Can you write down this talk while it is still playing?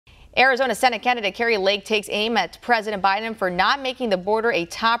Arizona Senate candidate Kari Lake takes aim at President Biden for not making the border a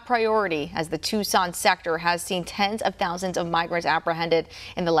top priority, as the Tucson sector has seen tens of thousands of migrants apprehended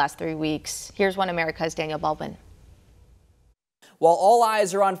in the last 3 weeks. Here's One America's Daniel Baldwin. While all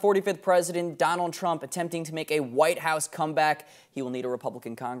eyes are on 45th President Donald Trump attempting to make a White House comeback, he will need a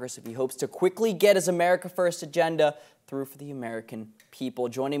Republican Congress if he hopes to quickly get his America First agenda through for the American people.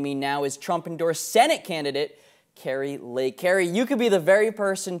 Joining me now is Trump-endorsed Senate candidate Kari Lake. Kari, you could be the very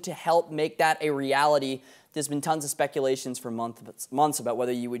person to help make that a reality. There's been tons of speculations for months about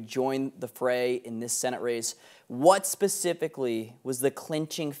whether you would join the fray in this Senate race. What specifically was the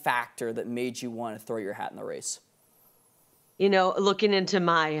clinching factor that made you want to throw your hat in the race? You know, looking into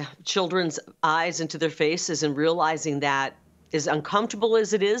my children's eyes, into their faces, and realizing that as uncomfortable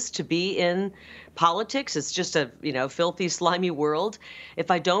as it is to be in politics, it's just a, filthy, slimy world.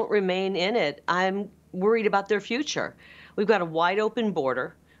 If I don't remain in it, I'm worried about their future. We've got a wide open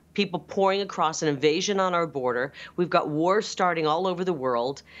border, people pouring across, an invasion on our border. We've got wars starting all over the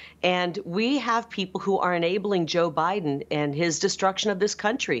world. And we have people who are enabling Joe Biden and his destruction of this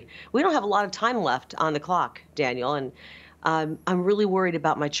country. We don't have a lot of time left on the clock, Daniel. And I'm really worried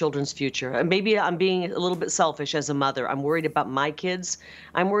about my children's future. And maybe I'm being a little bit selfish as a mother. I'm worried about my kids.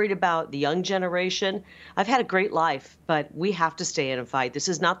 I'm worried about the young generation. I've had a great life, but we have to stay in and fight. This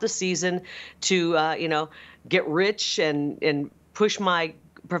is not the season to, get rich and push my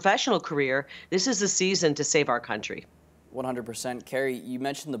professional career. This is the season to save our country. 100%. Kari, you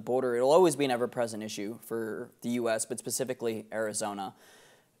mentioned the border. It'll always be an ever-present issue for the U.S., but specifically Arizona.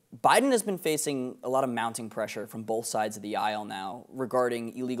 Biden has been facing a lot of mounting pressure from both sides of the aisle now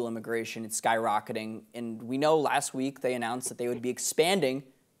regarding illegal immigration. It's skyrocketing. And we know last week they announced that they would be expanding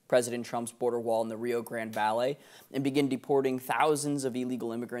President Trump's border wall in the Rio Grande Valley and begin deporting thousands of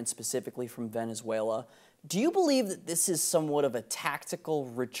illegal immigrants, specifically from Venezuela. Do you believe that this is somewhat of a tactical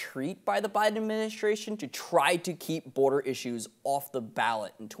retreat by the Biden administration to try to keep border issues off the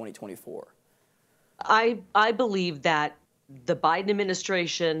ballot in 2024? I believe that the Biden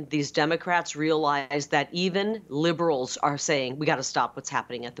administration, these Democrats realize that even liberals are saying we got to stop what's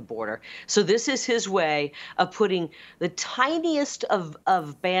happening at the border. So this is his way of putting the tiniest of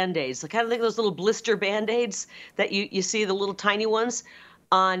Band-Aids, kind of like those little blister Band-Aids that you see, the little tiny ones,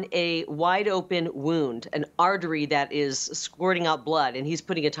 on a wide open wound, an artery that is squirting out blood, and he's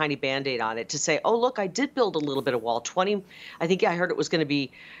putting a tiny Band-Aid on it to say, oh, look, I did build a little bit of wall. I think I heard it was going to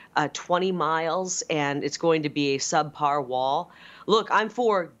be 20 miles, and it's going to be a subpar wall. Look, I'm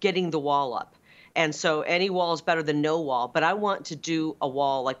for getting the wall up. And so any wall is better than no wall, but I want to do a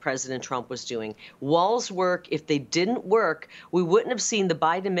wall like President Trump was doing. Walls work. If they didn't work, we wouldn't have seen the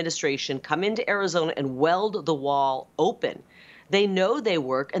Biden administration come into Arizona and weld the wall open. They know they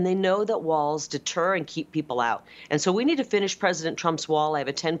work, and they know that walls deter and keep people out. And so we need to finish President Trump's wall. I have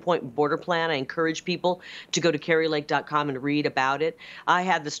a 10-point border plan. I encourage people to go to KariLake.com and read about it. I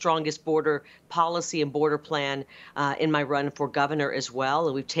had the strongest border policy and border plan in my run for governor as well.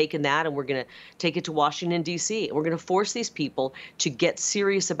 And we've taken that, and we're going to take it to Washington, D.C. And we're going to force these people to get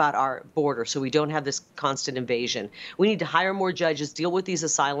serious about our border so we don't have this constant invasion. We need to hire more judges, deal with these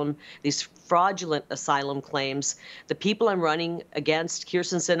fraudulent asylum claims. The people I'm running against,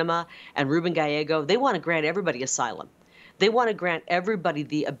 Kyrsten Sinema and Ruben Gallego, they want to grant everybody asylum. They want to grant everybody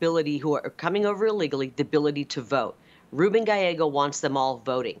the ability, who are coming over illegally, the ability to vote. Ruben Gallego wants them all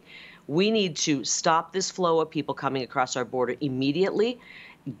voting. We need to stop this flow of people coming across our border immediately,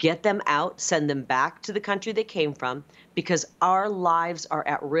 get them out, send them back to the country they came from, because our lives are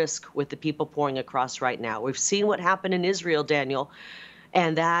at risk with the people pouring across right now. We've seen what happened in Israel, Daniel,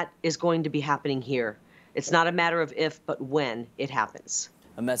 and that is going to be happening here. It's not a matter of if, but when it happens.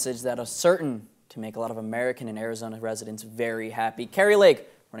 A message that is certain to make a lot of American and Arizona residents very happy. Kari Lake,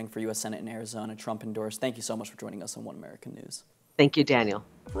 running for U.S. Senate in Arizona, Trump endorsed. Thank you so much for joining us on One American News. Thank you, Daniel.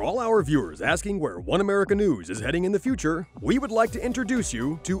 For all our viewers asking where One American News is heading in the future, we would like to introduce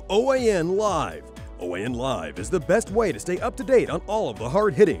you to OAN Live. OAN Live is the best way to stay up to date on all of the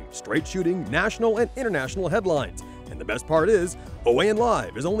hard-hitting, straight-shooting, national and international headlines. And the best part is, OAN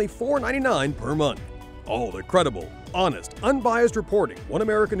Live is only $4.99 per month. All the credible, honest, unbiased reporting One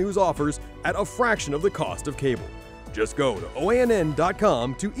American News offers at a fraction of the cost of cable. Just go to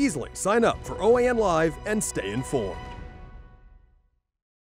OANN.com to easily sign up for OAN Live and stay informed.